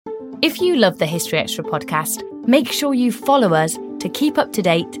If you love the History Extra podcast, make sure you follow us to keep up to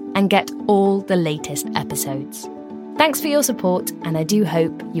date and get all the latest episodes. Thanks for your support, and I do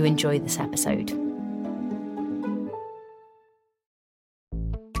hope you enjoy this episode.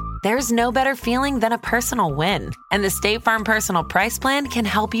 There's no better feeling than a personal win, and the State Farm Personal Price Plan can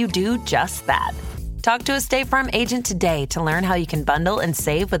help you do just that. Talk to a State Farm agent today to learn how you can bundle and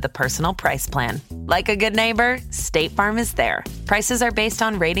save with the Personal Price Plan. Like a good neighbor, State Farm is there. Prices are based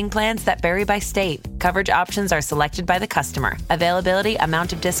on rating plans that vary by state. Coverage options are selected by the customer. Availability,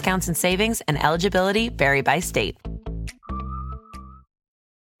 amount of discounts and savings, and eligibility vary by state.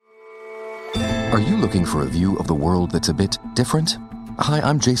 Are you looking for a view of the world that's a bit different? Hi,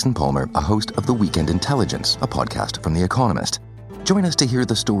 I'm Jason Palmer, a host of The Weekend Intelligence, a podcast from The Economist. Join us to hear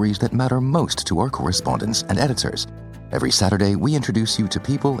the stories that matter most to our correspondents and editors. Every Saturday, we introduce you to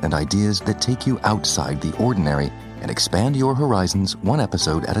people and ideas that take you outside the ordinary and expand your horizons one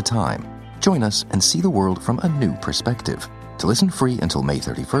episode at a time. Join us and see the world from a new perspective. To listen free until May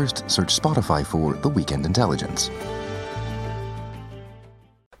 31st, search Spotify for The Weekend Intelligence.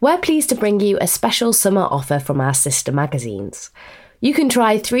 We're pleased to bring you a special summer offer from our sister magazines. You can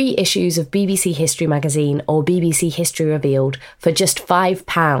try 3 issues of BBC History Magazine or BBC History Revealed for just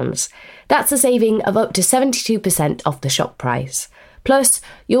 £5. That's a saving of up to 72% off the shop price. Plus,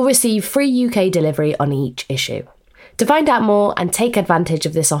 you'll receive free UK delivery on each issue. To find out more and take advantage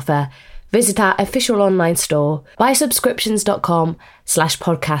of this offer, visit our official online store,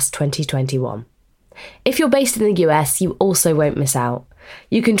 buysubscriptions.com/podcast2021. If you're based in the US, you also won't miss out.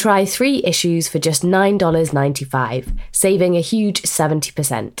 You can try 3 issues for just $9.95, saving a huge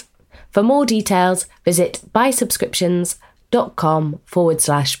 70%. For more details, visit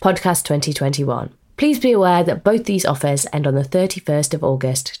buysubscriptions.com/podcast2021. Please be aware that both these offers end on the 31st of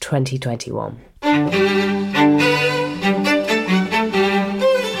August 2021.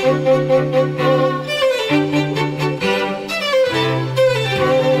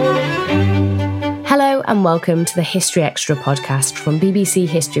 Hello and welcome to the History Extra podcast from BBC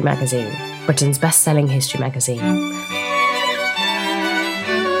History Magazine, Britain's best-selling history magazine.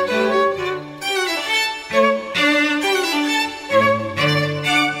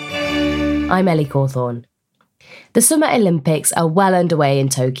 I'm Ellie Cawthorne. The Summer Olympics are well underway in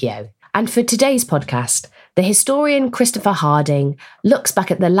Tokyo, and for today's podcast, the historian Christopher Harding looks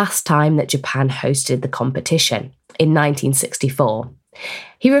back at the last time that Japan hosted the competition, in 1964.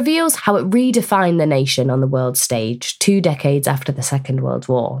 He reveals how it redefined the nation on the world stage 2 decades after the Second World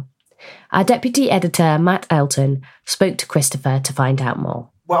War. Our deputy editor, Matt Elton, spoke to Christopher to find out more.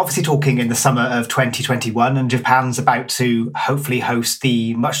 We're obviously talking in the summer of 2021, and Japan's about to hopefully host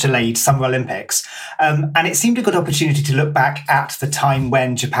the much-delayed Summer Olympics. And it seemed a good opportunity to look back at the time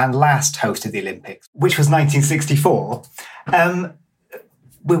when Japan last hosted the Olympics, which was 1964.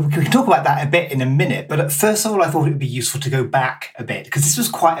 We can talk about that a bit in a minute, but first of all, I thought it would be useful to go back a bit, because this was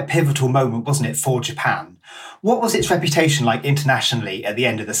quite a pivotal moment, wasn't it, for Japan? What was its reputation like internationally at the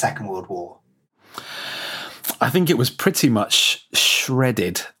end of the Second World War? I think it was pretty much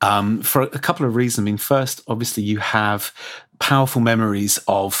shredded for a couple of reasons. I mean, first, obviously, you have powerful memories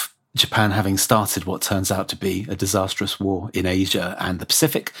of Japan having started what turns out to be a disastrous war in Asia and the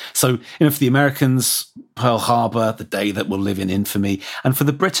Pacific. So, for the Americans, Pearl Harbor, the day that will live in infamy. And for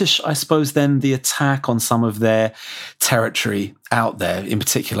the British, I suppose, then the attack on some of their territory out there, in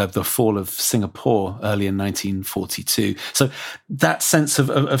particular, the fall of Singapore early in 1942. So that sense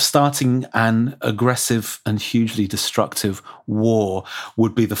of starting an aggressive and hugely destructive war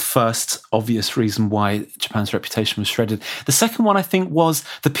would be the first obvious reason why Japan's reputation was shredded. The second one, I think, was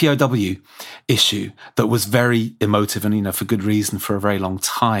the POW issue that was very emotive and, for good reason for a very long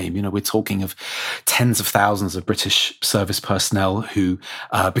time. We're talking of tens of thousands of British service personnel who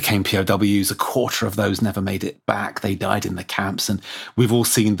became POWs. A quarter of those never made it back. They died in the camps. And we've all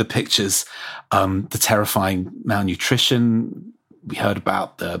seen the pictures, the terrifying malnutrition. We heard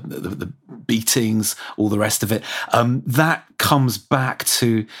about the beatings, all the rest of it. That comes back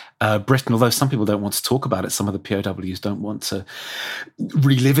to Britain, although some people don't want to talk about it. Some of the POWs don't want to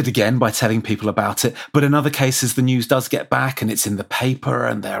relive it again by telling people about it. But in other cases, the news does get back and it's in the paper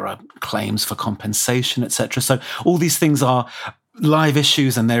and there are claims for compensation, etc. So all these things are live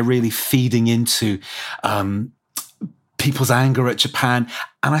issues and they're really feeding into people's anger at Japan.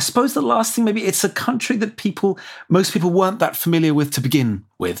 And I suppose the last thing, maybe it's a country that most people weren't that familiar with to begin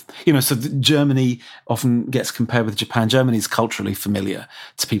with. So Germany often gets compared with Japan. Germany is culturally familiar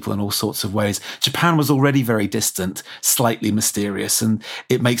to people in all sorts of ways. Japan was already very distant, slightly mysterious, and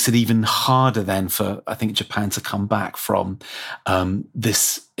it makes it even harder then for, I think, Japan to come back from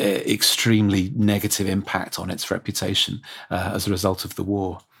this extremely negative impact on its reputation as a result of the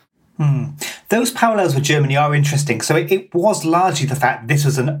war. Those parallels with Germany are interesting. So it was largely the fact this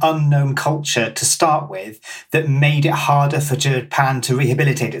was an unknown culture to start with that made it harder for Japan to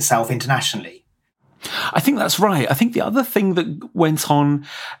rehabilitate itself internationally. I think that's right. I think the other thing that went on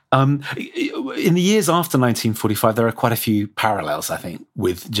in the years after 1945, there are quite a few parallels, I think,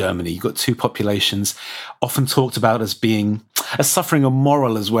 with Germany. You've got two populations often talked about as suffering a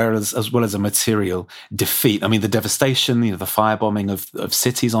moral as well as a material defeat. I mean, the devastation, the firebombing of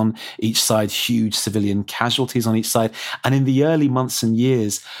cities on each side, huge civilian casualties on each side. And in the early months and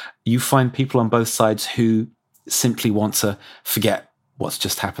years, you find people on both sides who simply want to forget what's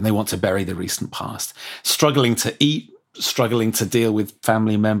just happened. They want to bury the recent past, struggling to eat, struggling to deal with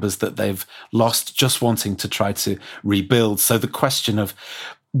family members that they've lost, just wanting to try to rebuild. So the question of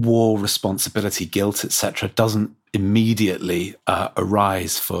war, responsibility, guilt, etc., doesn't immediately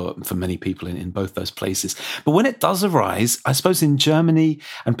arise for many people in both those places. But when it does arise, I suppose in Germany,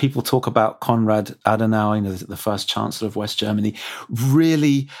 and people talk about Konrad Adenauer, the first chancellor of West Germany,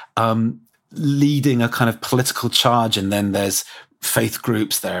 really leading a kind of political charge, and then there's faith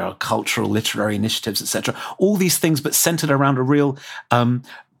groups, there are cultural, literary initiatives, etc. All these things, but centered around a real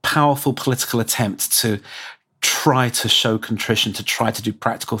powerful political attempt to try to show contrition, to try to do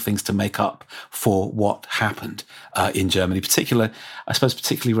practical things to make up for what happened in Germany, particularly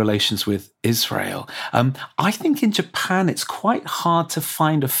relations with Israel. I think in Japan, it's quite hard to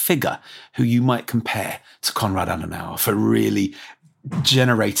find a figure who you might compare to Konrad Adenauer for really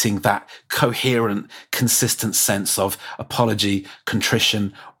generating that coherent, consistent sense of apology,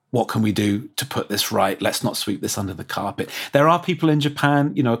 contrition. What can we do to put this right? Let's not sweep this under the carpet. There are people in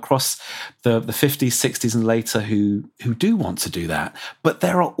Japan, across the 50s, 60s and later who do want to do that. But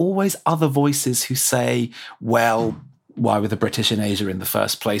there are always other voices who say, well, why were the British in Asia in the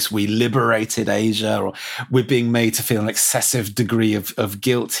first place? We liberated Asia, or we're being made to feel an excessive degree of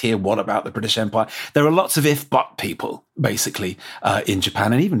guilt here. What about the British Empire? There are lots of if-but people, basically, in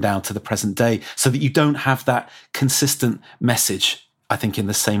Japan, and even down to the present day, so that you don't have that consistent message, I think, in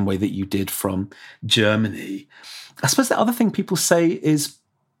the same way that you did from Germany. I suppose the other thing people say is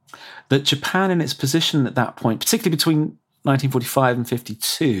that Japan, in its position at that point, particularly between 1945 and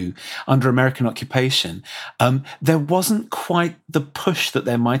 52, under American occupation, there wasn't quite the push that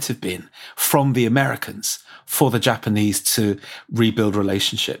there might have been from the Americans for the Japanese to rebuild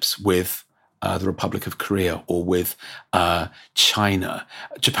relationships with the Republic of Korea or with China.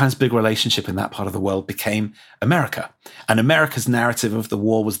 Japan's big relationship in that part of the world became America. And America's narrative of the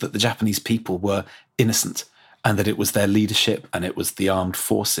war was that the Japanese people were innocent, and that it was their leadership and it was the armed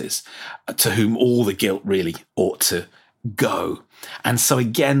forces to whom all the guilt really ought to go. And so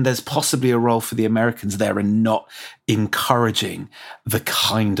again, there's possibly a role for the Americans there in not encouraging the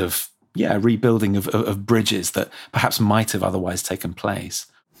kind of rebuilding of bridges that perhaps might have otherwise taken place.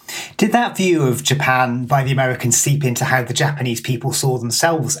 Did that view of Japan by the Americans seep into how the Japanese people saw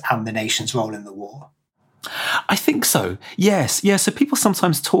themselves and the nation's role in the war? I think so, yes. Yeah, so people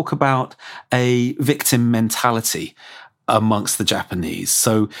sometimes talk about a victim mentality amongst the Japanese.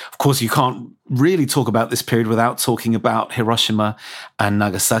 So, of course, you can't really talk about this period without talking about Hiroshima and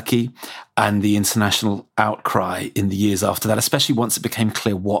Nagasaki and the international outcry in the years after that, especially once it became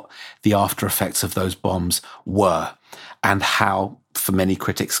clear what the after effects of those bombs were and how, for many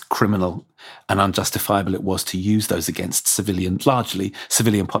critics, criminal and unjustifiable it was to use those against largely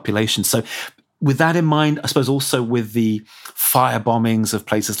civilian populations. So with that in mind, I suppose also with the fire bombings of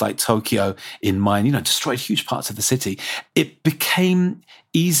places like Tokyo in mind, destroyed huge parts of the city, it became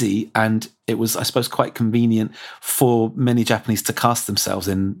easy, and it was, I suppose, quite convenient for many Japanese to cast themselves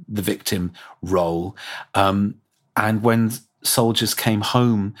in the victim role. And when soldiers came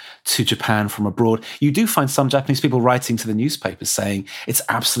home to Japan from abroad, you do find some Japanese people writing to the newspapers saying it's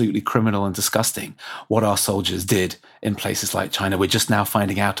absolutely criminal and disgusting what our soldiers did in places like China. We're just now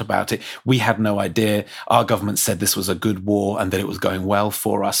finding out about it. We had no idea. Our government said this was a good war and that it was going well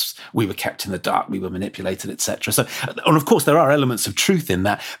for us. We were kept in the dark. We were manipulated, etc. So, and of course, there are elements of truth in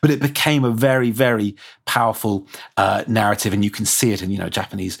that, but it became a very, very powerful narrative. And you can see it in,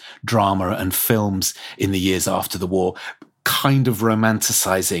 Japanese drama and films in the years after the war, kind of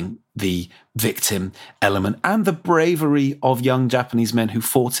romanticizing the victim element and the bravery of young Japanese men who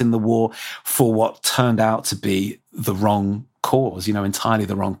fought in the war for what turned out to be the wrong cause, entirely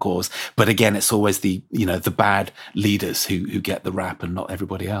the wrong cause. But again, it's always the bad leaders who get the rap and not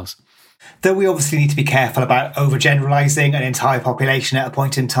everybody else. Though we obviously need to be careful about overgeneralizing an entire population at a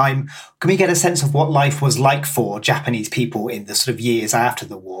point in time, can we get a sense of what life was like for Japanese people in the sort of years after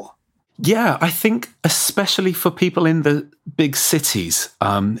the war? Yeah, I think especially for people in the big cities,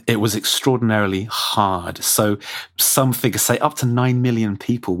 it was extraordinarily hard. So some figures say up to 9 million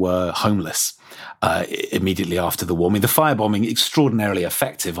people were homeless immediately after the war. I mean, the firebombing extraordinarily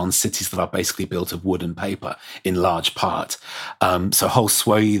effective on cities that are basically built of wood and paper in large part. So whole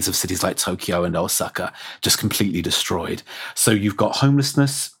swathes of cities like Tokyo and Osaka just completely destroyed. So you've got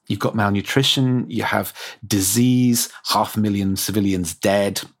homelessness, you've got malnutrition, you have disease, 500,000 civilians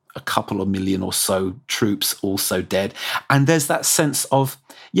dead, a couple of million or so troops also dead. And there's that sense of,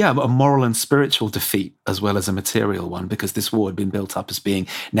 a moral and spiritual defeat as well as a material one, because this war had been built up as being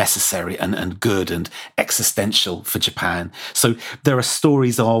necessary and good and existential for Japan. So there are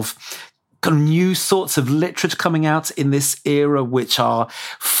stories of kind of new sorts of literature coming out in this era, which are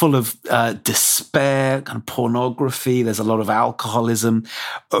full of despair, kind of pornography. There's a lot of alcoholism,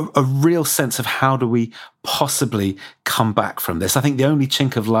 a real sense of how do we possibly come back from this. I think the only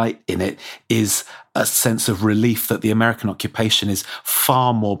chink of light in it is a sense of relief that the American occupation is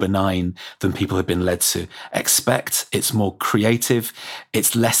far more benign than people have been led to expect. It's more creative.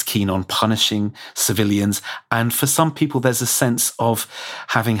 It's less keen on punishing civilians. And for some people, there's a sense of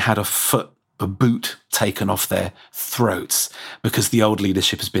having had a boot taken off their throats because the old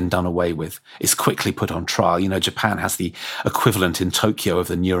leadership has been done away with. It's quickly put on trial. You know, Japan has the equivalent in Tokyo of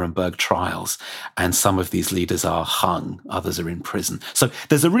the Nuremberg trials, and some of these leaders are hung, others are in prison. So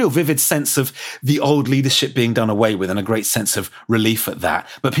there's a real vivid sense of the old leadership being done away with and a great sense of relief at that.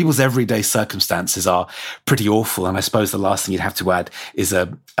 But people's everyday circumstances are pretty awful. And I suppose the last thing you'd have to add is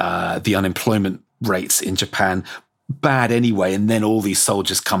the unemployment rates in Japan bad anyway, and then all these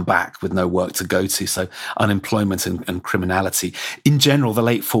soldiers come back with no work to go to. So unemployment and criminality. In general, the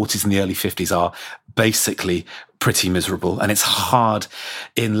late 40s and the early 50s are basically pretty miserable. And it's hard,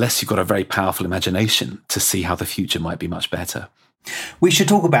 unless you've got a very powerful imagination, to see how the future might be much better. We should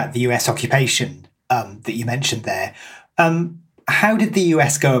talk about the US occupation that you mentioned there. How did the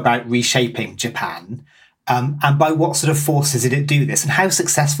US go about reshaping Japan? And by what sort of forces did it do this? And how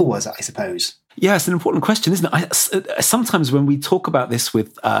successful was it, I suppose? Yeah, it's an important question, isn't it? Sometimes when we talk about this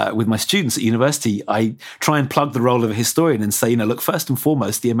with my students at university, I try and plug the role of a historian and say, look, first and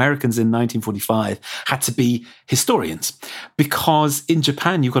foremost, the Americans in 1945 had to be historians, because in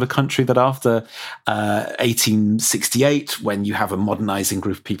Japan, you've got a country that after 1868, when you have a modernizing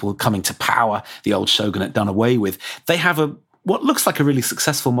group of people coming to power, the old shogunate done away with, they have what looks like a really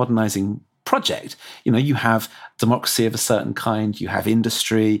successful modernizing project. You have democracy of a certain kind, you have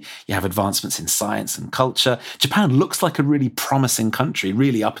industry, you have advancements in science and culture. Japan looks like a really promising country,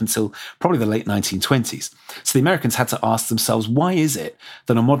 really up until probably the late 1920s. So the Americans had to ask themselves, why is it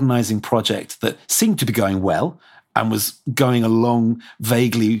that a modernizing project that seemed to be going well and was going along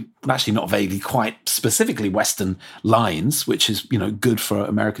vaguely, actually not vaguely, quite specifically Western lines, which is, good for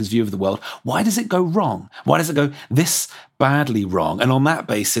America's view of the world. Why does it go wrong? Why does it go this badly wrong? And on that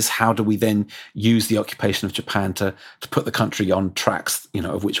basis, how do we then use the occupation of Japan to put the country on tracks,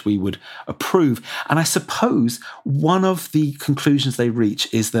 of which we would approve? And I suppose one of the conclusions they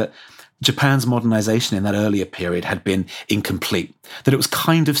reach is that Japan's modernization in that earlier period had been incomplete, that it was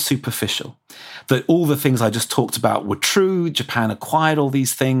kind of superficial, that all the things I just talked about were true. Japan acquired all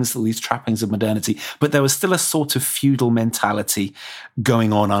these things, all these trappings of modernity, but there was still a sort of feudal mentality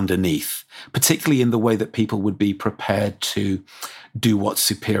going on underneath, particularly in the way that people would be prepared to do what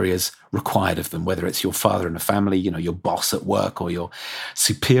superiors required of them, whether it's your father in a family, your boss at work, or your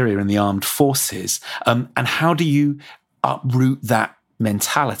superior in the armed forces. And how do you uproot that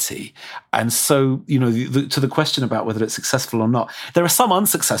mentality? And so, to the question about whether it's successful or not, there are some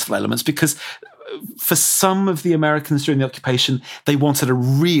unsuccessful elements, because for some of the Americans during the occupation, they wanted a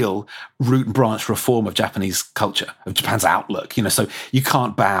real root and branch reform of Japanese culture, of Japan's outlook. So you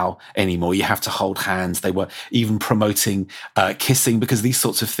can't bow anymore. You have to hold hands. They were even promoting kissing, because these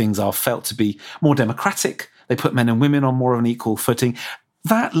sorts of things are felt to be more democratic. They put men and women on more of an equal footing.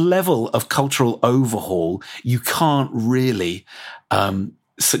 That level of cultural overhaul, you can't really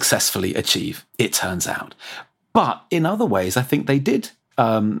successfully achieve, it turns out. But in other ways, I think they did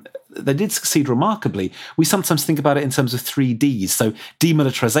succeed remarkably. We sometimes think about it in terms of 3 Ds. So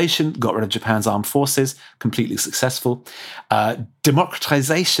demilitarization, got rid of Japan's armed forces, completely successful.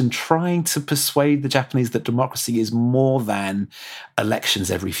 Democratization, trying to persuade the Japanese that democracy is more than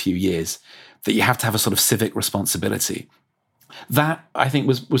elections every few years, that you have to have a sort of civic responsibility. That, I think,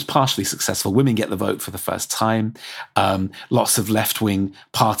 was partially successful. Women get the vote for the first time. Lots of left-wing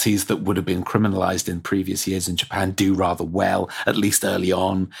parties that would have been criminalized in previous years in Japan do rather well, at least early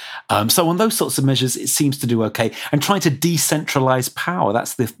on. So on those sorts of measures, it seems to do okay. And trying to decentralize power,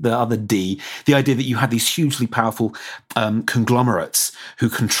 that's the other D, the idea that you had these hugely powerful conglomerates who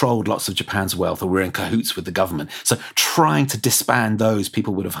controlled lots of Japan's wealth or were in cahoots with the government. So trying to disband those,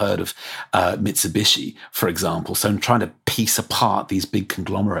 people would have heard of Mitsubishi, for example. So trying to piece apart these big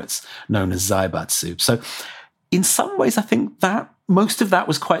conglomerates known as zaibatsu. So in some ways, I think that most of that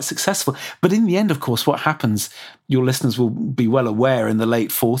was quite successful. But in the end, of course, what happens, your listeners will be well aware, in the late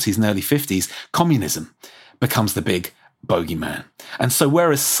 40s and early 50s, communism becomes the big bogeyman. And so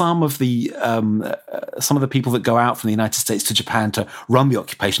whereas some of the people that go out from the United States to Japan to run the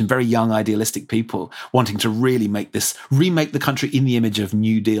occupation, very young, idealistic people wanting to really remake the country in the image of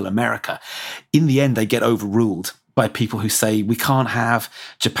New Deal America, in the end, they get overruled by people who say we can't have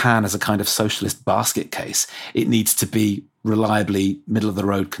Japan as a kind of socialist basket case. It needs to be reliably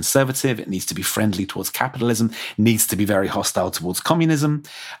middle-of-the-road conservative. It needs to be friendly towards capitalism. It needs to be very hostile towards communism.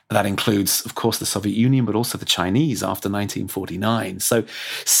 That includes, of course, the Soviet Union, but also the Chinese after 1949. So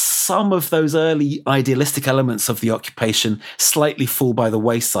some of those early idealistic elements of the occupation slightly fall by the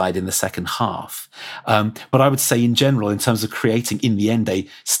wayside in the second half. But I would say in general, in terms of creating, in the end, a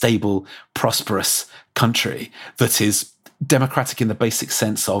stable, prosperous country that is democratic in the basic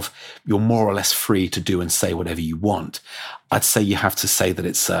sense of you're more or less free to do and say whatever you want, I'd say you have to say that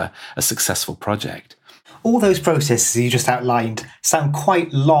it's a successful project. All those processes you just outlined sound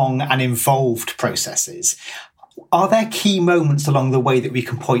quite long and involved processes. Are there key moments along the way that we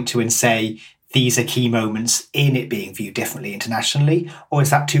can point to and say these are key moments in it being viewed differently internationally, or is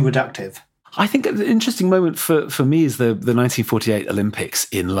that too reductive? I think an interesting moment for me is the 1948 Olympics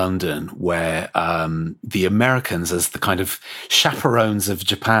in London, where the Americans, as the kind of chaperones of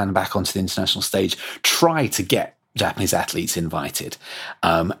Japan back onto the international stage, try to get Japanese athletes invited.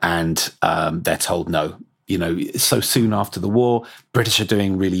 And they're told no. You know, so soon after the war, British are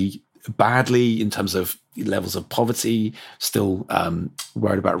doing really badly in terms of levels of poverty, still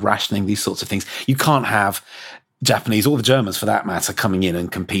worried about rationing, these sorts of things. You can't have Japanese, or the Germans for that matter, coming in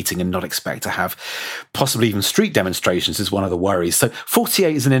and competing and not expect to have possibly even street demonstrations is one of the worries. So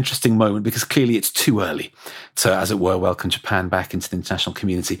 48 is an interesting moment because clearly it's too early to, as it were, welcome Japan back into the international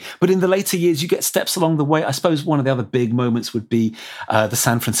community. But in the later years, you get steps along the way. I suppose one of the other big moments would be the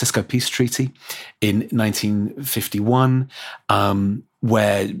San Francisco Peace Treaty in 1951,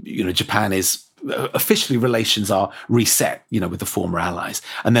 where, you know, Japan is officially relations are reset, you know, with the former allies.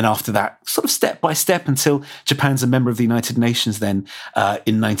 And then after that, sort of step by step until Japan's a member of the United Nations then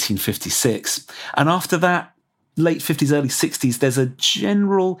in 1956. And after that, late 50s, early 60s, there's a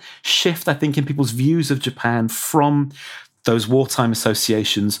general shift, I think, in people's views of Japan from those wartime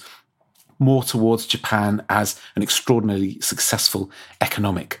associations more towards Japan as an extraordinarily successful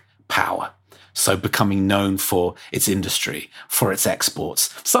economic power. So becoming known for its industry, for its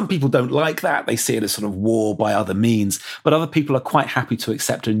exports. Some people don't like that. They see it as sort of war by other means. But other people are quite happy to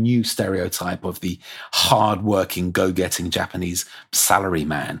accept a new stereotype of the hard-working, go-getting Japanese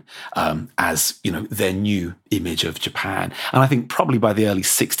salaryman as, you know, their new image of Japan. And I think probably by the early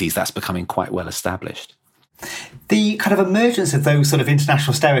 60s, that's becoming quite well established. The kind of emergence of those sort of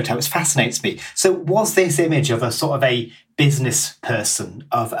international stereotypes fascinates me. So was this image of a sort of a business person,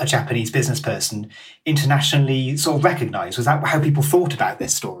 of a Japanese business person, internationally sort of recognised? Was that how people thought about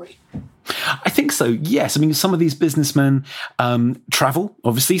this story? I think so, yes. I mean, some of these businessmen travel,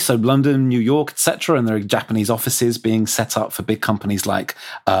 obviously, so London, New York, etc., and there are Japanese offices being set up for big companies like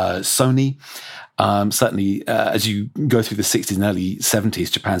Sony. Certainly, as you go through the 60s and early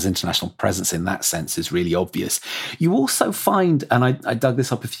 70s, Japan's international presence in that sense is really obvious. You also find, and I dug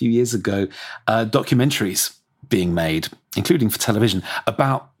this up a few years ago, documentaries being made, including for television,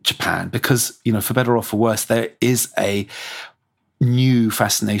 about Japan, because, you know, for better or for worse, there is a new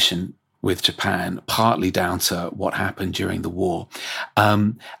fascination with Japan, partly down to what happened during the war.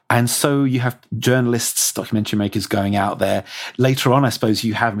 And so you have journalists, documentary makers going out there. Later on, I suppose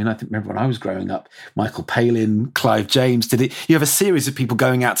you have, I mean, I think, remember when I was growing up, Michael Palin, Clive James did it. You have a series of people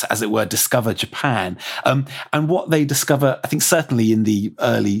going out to, as it were, discover Japan. And what they discover, I think certainly in the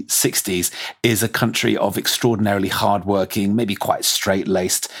early 60s, is a country of extraordinarily hardworking, maybe quite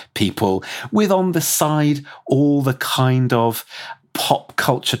straight-laced people, with on the side all the kind of pop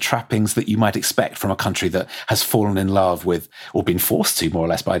culture trappings that you might expect from a country that has fallen in love with, or been forced to, more or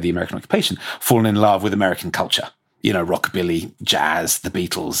less, by the American occupation, fallen in love with American culture. You know, rockabilly, jazz, the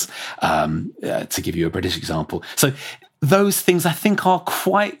Beatles, to give you a British example. So those things, I think, are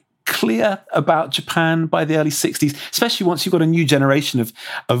quite clear about Japan by the early 60s, especially once you've got a new generation of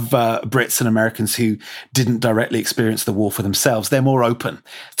Brits and Americans who didn't directly experience the war for themselves. They're more open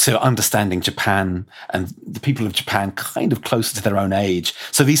to understanding Japan and the people of Japan kind of closer to their own age.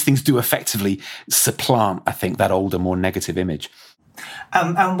 So these things do effectively supplant, I think, that older, more negative image.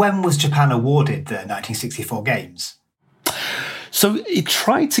 And when was Japan awarded the 1964 Games? So it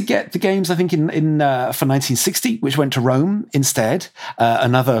tried to get the Games, I think, in for 1960, which went to Rome instead.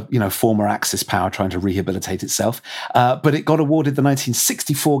 Another, former Axis power trying to rehabilitate itself. But it got awarded the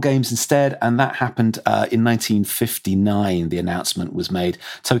 1964 Games instead, and that happened in 1959. The announcement was made.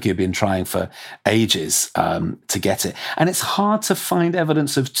 Tokyo had been trying for ages to get it. And it's hard to find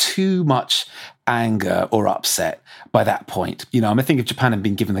evidence of too much anger or upset by that point. I think if Japan had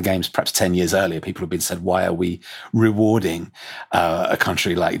been given the Games perhaps 10 years earlier, people would have been said, why are we rewarding a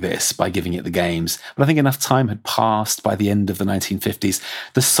country like this by giving it the Games? But I think enough time had passed by the end of the 1950s.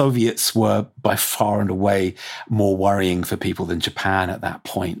 The Soviets were by far and away more worrying for people than Japan at that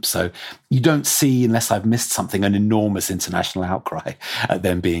point. So you don't see, unless I've missed something, an enormous international outcry at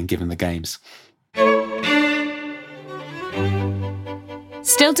them being given the Games.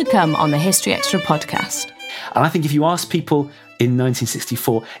 Still to come on the History Extra podcast. And I think if you ask people in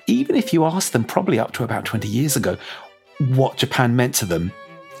 1964, even if you ask them probably up to about 20 years ago, what Japan meant to them,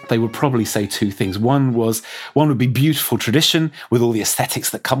 they would probably say two things. One would be beautiful tradition with all the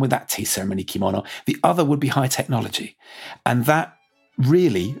aesthetics that come with that, tea ceremony, kimono. The other would be high technology. And that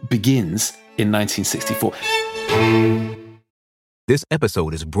really begins in 1964. This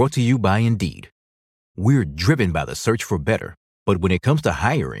episode is brought to you by Indeed. We're driven by the search for better. But when it comes to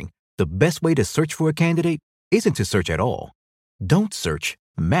hiring, the best way to search for a candidate isn't to search at all. Don't search,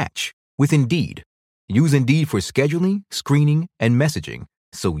 match with Indeed. Use Indeed for scheduling, screening, and messaging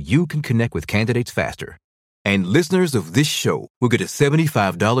so you can connect with candidates faster. And listeners of this show will get a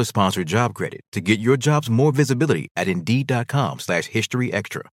 $75 sponsored job credit to get your jobs more visibility at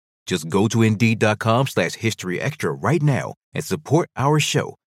Indeed.com/HistoryExtra. Just go to Indeed.com/HistoryExtra right now and support our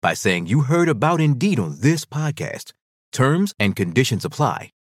show by saying you heard about Indeed on this podcast. Terms and conditions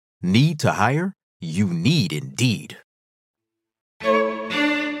apply. Need to hire? You need Indeed.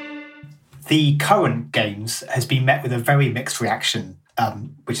 The current Games has been met with a very mixed reaction,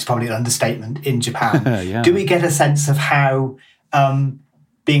 which is probably an understatement, in Japan. Yeah. Do we get a sense of how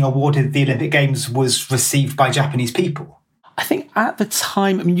being awarded the Olympic Games was received by Japanese people? I think at the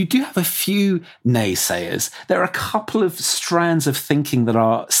time, you do have a few naysayers. There are a couple of strands of thinking that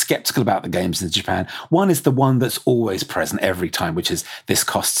are skeptical about the Games in Japan. One is the one that's always present every time, which is this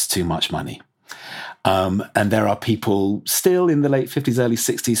costs too much money. And there are people still in the late 50s, early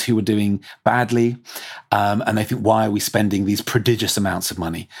 60s who were doing badly. And they think, why are we spending these prodigious amounts of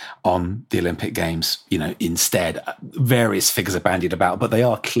money on the Olympic Games, instead? Various figures are bandied about, but they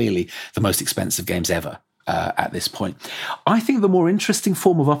are clearly the most expensive Games ever. At this point, I think the more interesting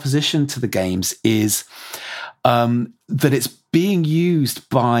form of opposition to the Games is that it's being used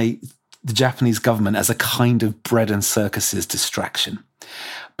by the Japanese government as a kind of bread and circuses distraction.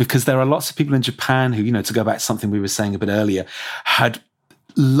 Because there are lots of people in Japan who, to go back to something we were saying a bit earlier, had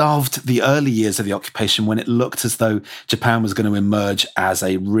loved the early years of the occupation when it looked as though Japan was going to emerge as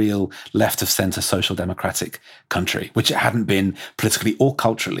a real left-of-centre social democratic country, which it hadn't been politically or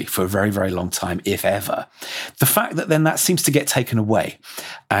culturally for a very, very long time, if ever. The fact that then that seems to get taken away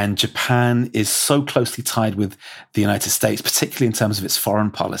and Japan is so closely tied with the United States, particularly in terms of its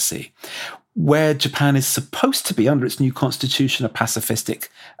foreign policy, where Japan is supposed to be, under its new constitution, a pacifistic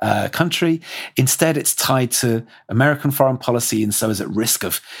country. Instead, it's tied to American foreign policy and so is at risk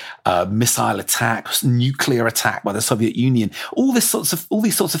of missile attack, nuclear attack by the Soviet Union. All these sorts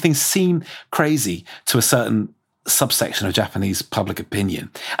of things seem crazy to a certain subsection of Japanese public opinion.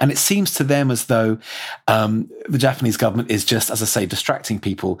 And it seems to them as though the Japanese government is just, as I say, distracting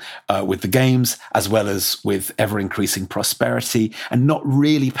people with the Games, as well as with ever-increasing prosperity, and not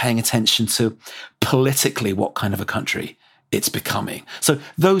really paying attention to politically what kind of a country it's becoming. So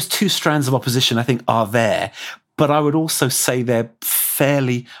those two strands of opposition, I think, are there, but I would also say they're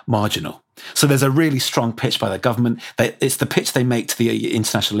fairly marginal. So there's a really strong pitch by the government. It's the pitch they make to the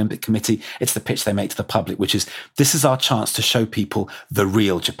International Olympic Committee. It's the pitch they make to the public, which is, this is our chance to show people the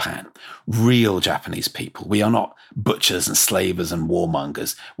real Japan, real Japanese people. We are not butchers and slavers and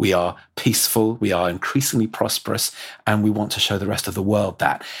warmongers. We are peaceful. We are increasingly prosperous. And we want to show the rest of the world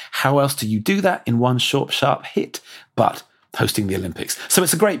that. How else do you do that in one short, sharp hit? But hosting the Olympics. So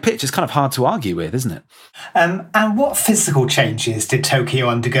it's a great pitch. It's kind of hard to argue with, isn't it? And what physical changes did Tokyo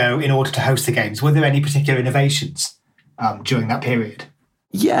undergo in order to host the Games? Were there any particular innovations during that period?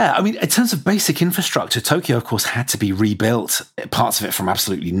 Yeah, I mean, in terms of basic infrastructure, Tokyo, of course, had to be rebuilt, parts of it from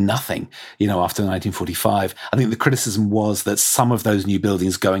absolutely nothing, after 1945. I think the criticism was that some of those new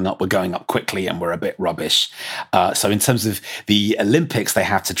buildings were going up quickly and were a bit rubbish. So in terms of the Olympics, they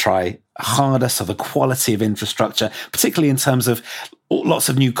had to try harder. So the quality of infrastructure, particularly in terms of lots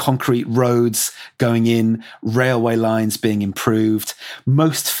of new concrete roads going in, railway lines being improved.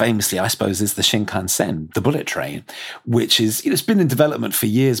 Most famously, I suppose, is the Shinkansen, the bullet train, which is, it's been in development for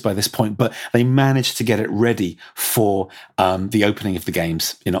years by this point, but they managed to get it ready for the opening of the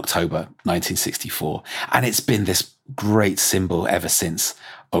Games in October 1964. And it's been this great symbol ever since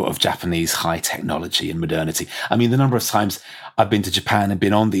of Japanese high technology and modernity. I mean, the number of times I've been to Japan and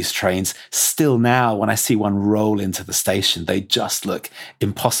been on these trains, still now, when I see one roll into the station, they just look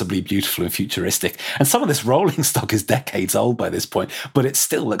impossibly beautiful and futuristic. And some of this rolling stock is decades old by this point, but it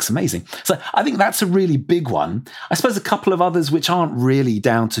still looks amazing. So I think that's a really big one. I suppose a couple of others which aren't really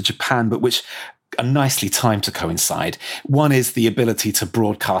down to Japan, but which are nicely timed to coincide. One is the ability to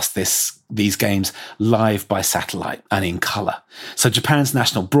broadcast these games live by satellite and in color. So Japan's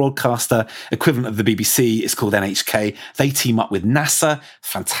national broadcaster, equivalent of the BBC, is called NHK. They team up with NASA.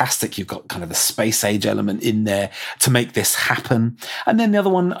 Fantastic. You've got kind of the space age element in there to make this happen. And then the other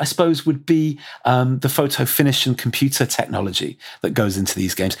one, I suppose, would be the photo finish and computer technology that goes into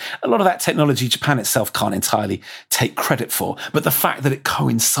these games. A lot of that technology, Japan itself can't entirely take credit for, but the fact that it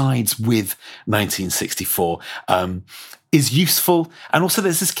coincides with 1964 is useful. And also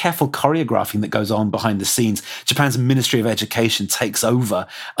there's this careful choreographing that goes on behind the scenes. Japan's Ministry of Education takes over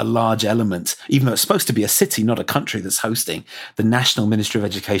a large element, even though it's supposed to be a city, not a country that's hosting. The National Ministry of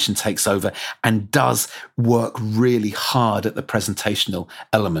Education takes over and does work really hard at the presentational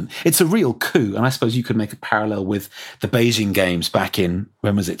element. It's a real coup. And I suppose you could make a parallel with the Beijing Games back in,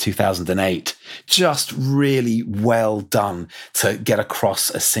 2008? Just really well done to get across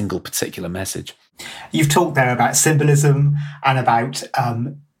a single particular message. You've talked there about symbolism and about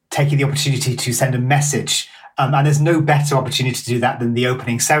taking the opportunity to send a message. And there's no better opportunity to do that than the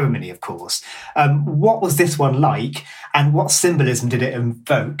opening ceremony, of course. What was this one like, and what symbolism did it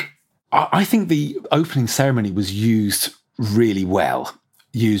invoke? I think the opening ceremony was used really well,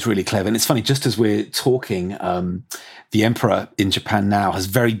 used really clever. And it's funny, just as we're talking, the emperor in Japan now has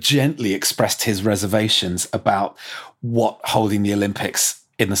very gently expressed his reservations about what holding the Olympics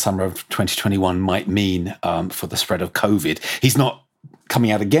in the summer of 2021 might mean for the spread of COVID. He's not coming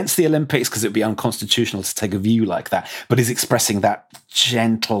out against the Olympics because it would be unconstitutional to take a view like that, but is expressing that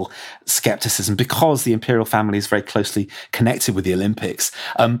gentle skepticism because the imperial family is very closely connected with the Olympics.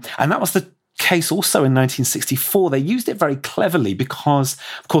 And that was the case also in 1964. They used it very cleverly because,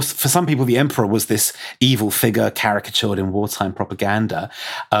 of course, for some people, the emperor was this evil figure caricatured in wartime propaganda,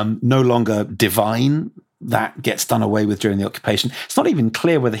 no longer divine. That gets done away with during the occupation. It's not even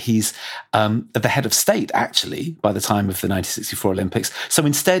clear whether he's at the head of state, actually, by the time of the 1964 Olympics. So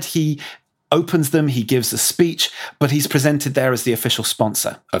instead, he opens them, he gives a speech, but he's presented there as the official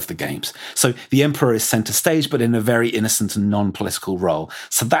sponsor of the games. So the emperor is center stage, but in a very innocent and non-political role.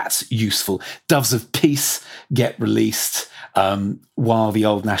 So that's useful. Doves of Peace get released while the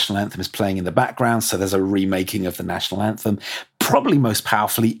old national anthem is playing in the background. So there's a remaking of the national anthem. Probably most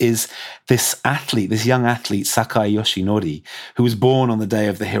powerfully is this young athlete, Sakai Yoshinori, who was born on the day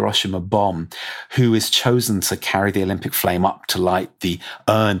of the Hiroshima bomb, who is chosen to carry the Olympic flame up to light the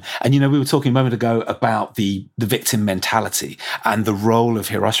urn. And, we were talking a moment ago about the victim mentality and the role of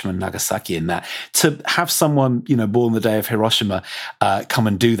Hiroshima and Nagasaki in that. To have someone, born the day of Hiroshima, come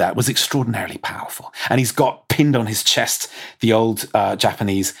and do that was extraordinarily powerful. And he's got pinned on his chest the old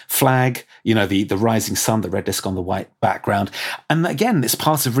Japanese flag, the rising sun, the red disc on the white background. And again, it's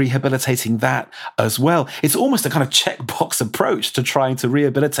part of rehabilitating that as well. It's almost a kind of checkbox approach to trying to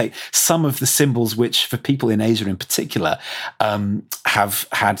rehabilitate some of the symbols which, for people in Asia in particular, have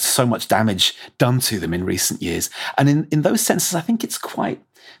had so much damage done to them in recent years. And in those senses, I think it's quite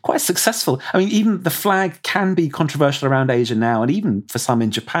successful. I mean, even the flag can be controversial around Asia now, and even for some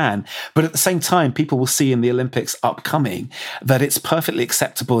in Japan. But at the same time, people will see in the Olympics upcoming that it's perfectly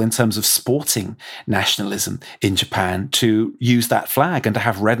acceptable in terms of sporting nationalism in Japan to use that flag and to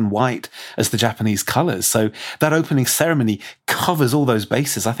have red and white as the Japanese colors. So that opening ceremony covers all those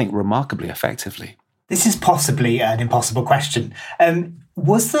bases, I think, remarkably effectively. This is possibly an impossible question.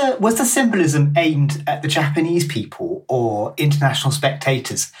 Was the symbolism aimed at the Japanese people or international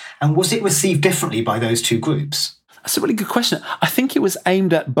spectators? And was it received differently by those two groups? That's a really good question. I think it was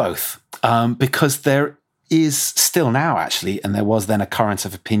aimed at both because there is still now, actually, and there was then a current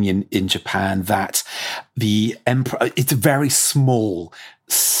of opinion in Japan that the emperor, it's a very small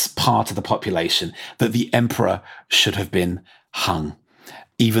part of the population, that the emperor should have been hung.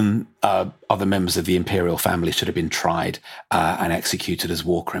 even other members of the imperial family should have been tried and executed as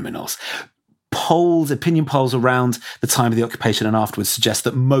war criminals. Opinion polls around the time of the occupation and afterwards suggest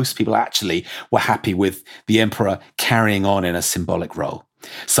that most people actually were happy with the emperor carrying on in a symbolic role.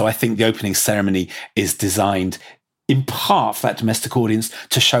 So I think the opening ceremony is designed in part for that domestic audience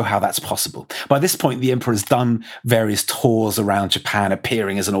to show how that's possible. By this point, the emperor has done various tours around Japan,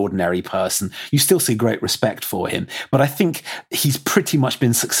 appearing as an ordinary person. You still see great respect for him, but I think he's pretty much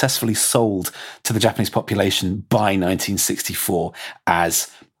been successfully sold to the Japanese population by 1964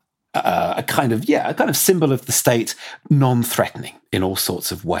 as a kind of symbol of the state, non-threatening in all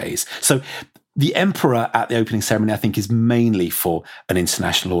sorts of ways. So the emperor at the opening ceremony, I think, is mainly for an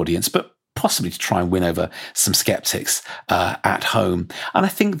international audience, but possibly to try and win over some skeptics at home. And I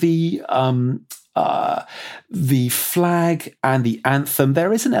think the flag and the anthem,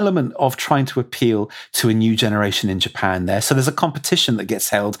 there is an element of trying to appeal to a new generation in Japan there. So there's a competition that gets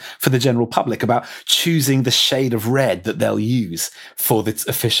held for the general public about choosing the shade of red that they'll use for the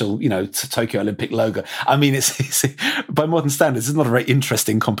official, Tokyo Olympic logo. I mean, it's by modern standards, it's not a very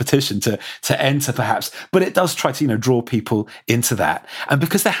interesting competition to enter perhaps, but it does try to, draw people into that. And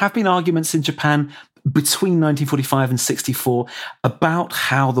because there have been arguments in Japan between 1945 and 64 about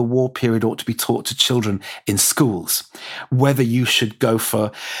how the war period ought to be taught to children in schools, whether you should go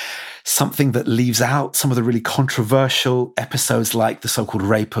for something that leaves out some of the really controversial episodes like the so-called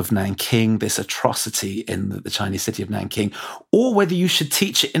rape of Nanking, this atrocity in the Chinese city of Nanking, or whether you should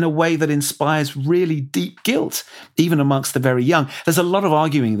teach it in a way that inspires really deep guilt, even amongst the very young. There's a lot of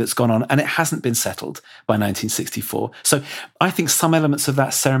arguing that's gone on, and it hasn't been settled by 1964. So I think some elements of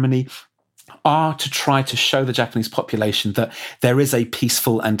that ceremony are to try to show the Japanese population that there is a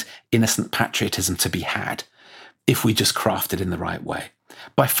peaceful and innocent patriotism to be had if we just craft it in the right way.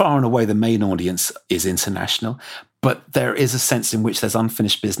 By far and away, the main audience is international, but there is a sense in which there's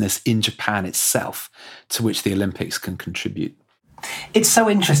unfinished business in Japan itself to which the Olympics can contribute. It's so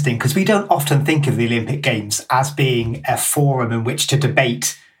interesting because we don't often think of the Olympic Games as being a forum in which to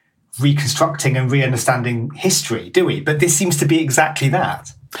debate reconstructing and re-understanding history, do we? But this seems to be exactly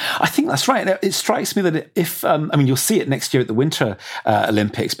that. I think that's right. It strikes me that if, you'll see it next year at the Winter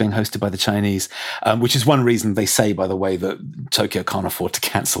Olympics being hosted by the Chinese, which is one reason they say, by the way, that Tokyo can't afford to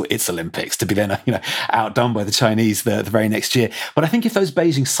cancel its Olympics to be then, outdone by the Chinese the very next year. But I think if those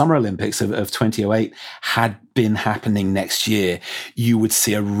Beijing Summer Olympics of 2008 had been happening next year, you would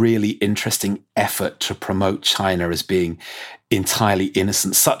see a really interesting effort to promote China as being entirely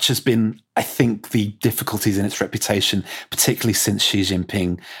innocent. Such has been, I think, the difficulties in its reputation, particularly since Xi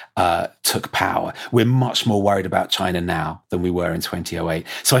Jinping took power. We're much more worried about China now than we were in 2008.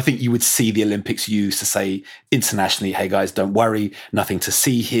 So I think you would see the Olympics used to say internationally, hey guys, don't worry, nothing to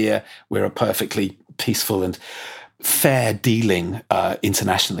see here. We're a perfectly peaceful and fair dealing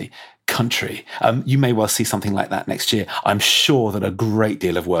internationally country. You may well see something like that next year. I'm sure that a great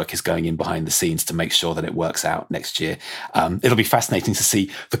deal of work is going in behind the scenes to make sure that it works out next year. It'll be fascinating to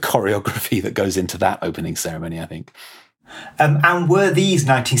see the choreography that goes into that opening ceremony, I think. And were these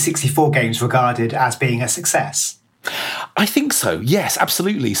 1964 games regarded as being a success? I think so. Yes,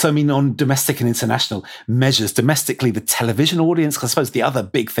 absolutely. So, on domestic and international measures, domestically, the television audience, 'cause I suppose the other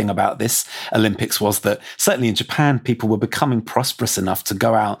big thing about this Olympics was that certainly in Japan, people were becoming prosperous enough to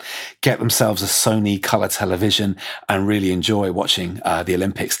go out, get themselves a Sony color television and really enjoy watching the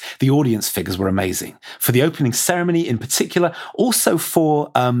Olympics. The audience figures were amazing. For the opening ceremony in particular, also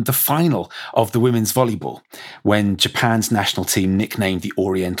for the final of the women's volleyball, when Japan's national team, nicknamed the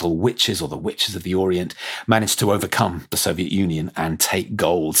Oriental Witches or the Witches of the Orient, managed to overcome the Soviet Union and take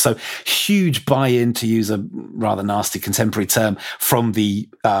gold. So huge buy-in, to use a rather nasty contemporary term, from the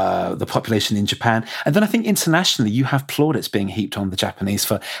population in Japan. And then I think internationally, you have plaudits being heaped on the Japanese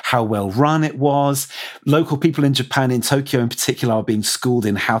for how well run it was. Local people in Japan, in Tokyo in particular, are being schooled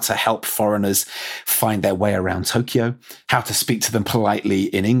in how to help foreigners find their way around Tokyo, how to speak to them politely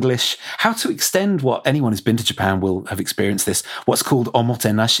in English, how to extend what anyone who's been to Japan will have experienced this, what's called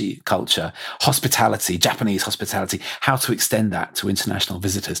omotenashi culture, hospitality, Japanese hospitality, how to extend that to international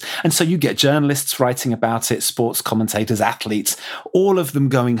visitors. And so you get journalists writing about it, sports commentators, athletes, all of them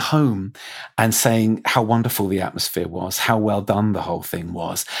going home and saying how wonderful the atmosphere was, how well done the whole thing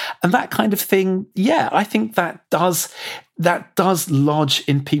was. And that kind of thing, I think that does lodge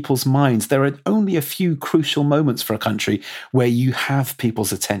in people's minds. There are only a few crucial moments for a country where you have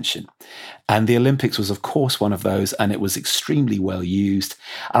people's attention. And the Olympics was, of course, one of those, and it was extremely well used.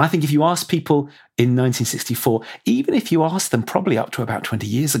 And I think if you ask people in 1964, even if you ask them probably up to about 20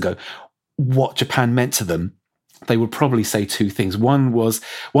 years ago, what Japan meant to them, they would probably say two things. One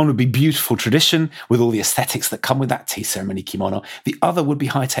would be beautiful tradition with all the aesthetics that come with that, tea ceremony, kimono. The other would be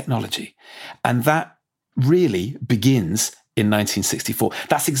high technology. And that really begins in 1964.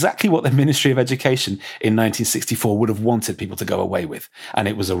 That's exactly what the Ministry of Education in 1964 would have wanted people to go away with. And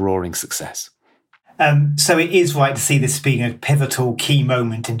it was a roaring success. So it is right to see this being a pivotal key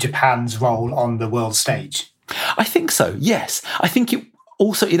moment in Japan's role on the world stage. I think so, yes. I think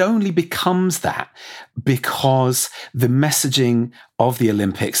it only becomes that because the messaging of the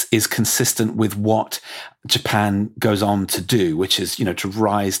Olympics is consistent with what Japan goes on to do, which is, to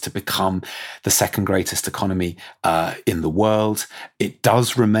rise to become the second greatest economy in the world. It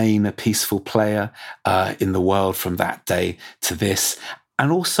does remain a peaceful player in the world from that day to this.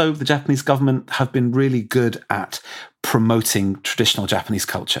 And also the Japanese government have been really good at promoting traditional Japanese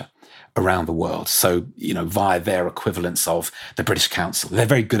culture around the world. So, via their equivalents of the British Council. They're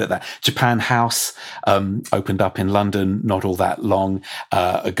very good at that. Japan House opened up in London not all that long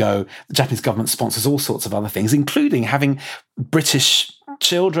ago. The Japanese government sponsors all sorts of other things, including having British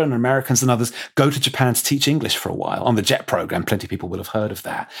children, Americans and others go to Japan to teach English for a while on the JET program. Plenty of people will have heard of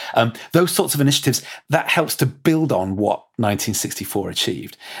that. Those sorts of initiatives, that helps to build on what 1964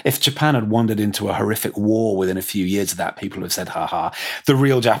 achieved. If Japan had wandered into a horrific war within a few years of that, people would have said, the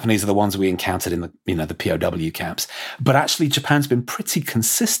real Japanese are the ones we encountered in the POW camps. But actually, Japan's been pretty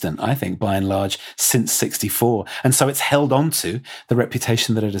consistent, I think, by and large, since 64. And so it's held on to the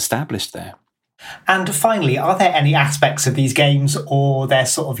reputation that it established there. And finally, are there any aspects of these games or their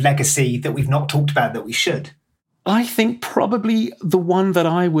sort of legacy that we've not talked about that we should? I think probably the one that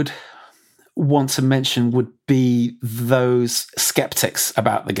I would want to mention would be those skeptics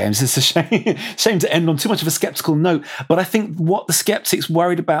about the games. It's a shame to end on too much of a skeptical note, but I think what the skeptics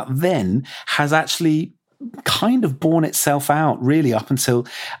worried about then has actually kind of borne itself out really up until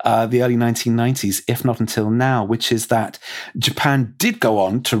the early 1990s, if not until now, which is that Japan did go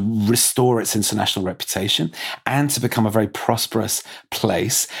on to restore its international reputation and to become a very prosperous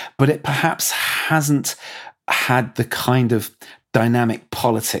place, but it perhaps hasn't had the kind of dynamic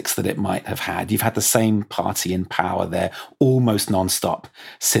politics that it might have had. You've had the same party in power there almost nonstop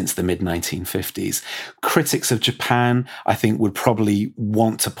since the mid-1950s. Critics of Japan, I think, would probably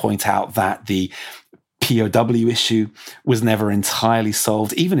want to point out that the POW issue was never entirely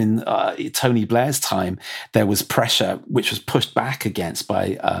solved. Even in Tony Blair's time, there was pressure which was pushed back against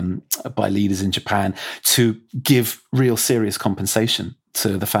by leaders in Japan to give real serious compensation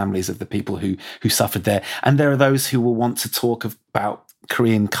to the families of the people who suffered there. And there are those who will want to talk about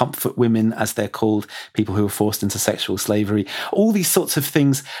Korean comfort women, as they're called, people who were forced into sexual slavery. All these sorts of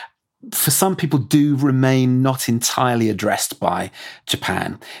things, for some people, do remain not entirely addressed by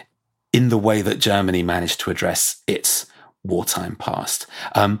Japan in the way that Germany managed to address its wartime past.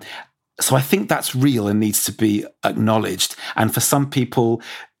 So I think that's real and needs to be acknowledged. And for some people,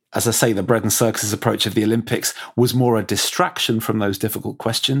 as I say, the bread and circuses approach of the Olympics was more a distraction from those difficult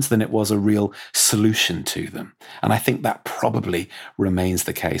questions than it was a real solution to them. And I think that probably remains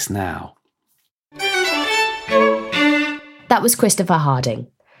the case now. That was Christopher Harding.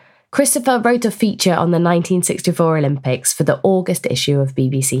 Christopher wrote a feature on the 1964 Olympics for the August issue of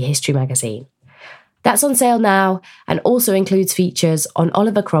BBC History magazine. That's on sale now and also includes features on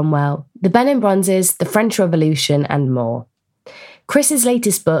Oliver Cromwell, the Benin Bronzes, the French Revolution and more. Chris's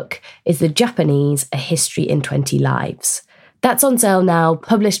latest book is The Japanese, A History in 20 Lives. That's on sale now,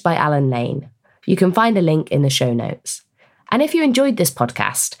 published by Alan Lane. You can find a link in the show notes. And if you enjoyed this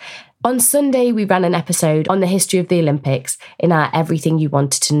podcast, on Sunday we ran an episode on the history of the Olympics in our Everything You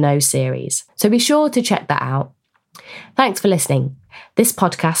Wanted to Know series, so be sure to check that out. Thanks for listening. This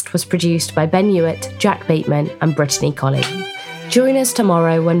podcast was produced by Ben Hewitt, Jack Bateman and Brittany Colley. Join us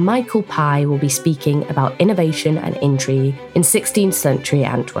tomorrow when Michael Pye will be speaking about innovation and intrigue in 16th century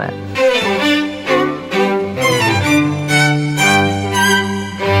Antwerp.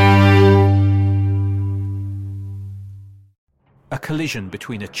 A collision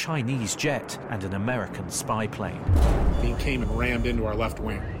between a Chinese jet and an American spy plane. He came and rammed into our left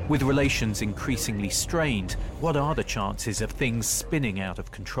wing. With relations increasingly strained, what are the chances of things spinning out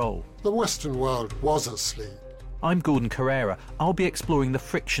of control? The Western world was asleep. I'm Gordon Carrera. I'll be exploring the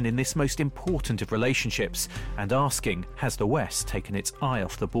friction in this most important of relationships and asking, has the West taken its eye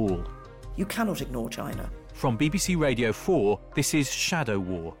off the ball? You cannot ignore China. From BBC Radio 4, this is Shadow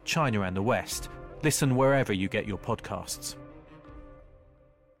War, China and the West. Listen wherever you get your podcasts.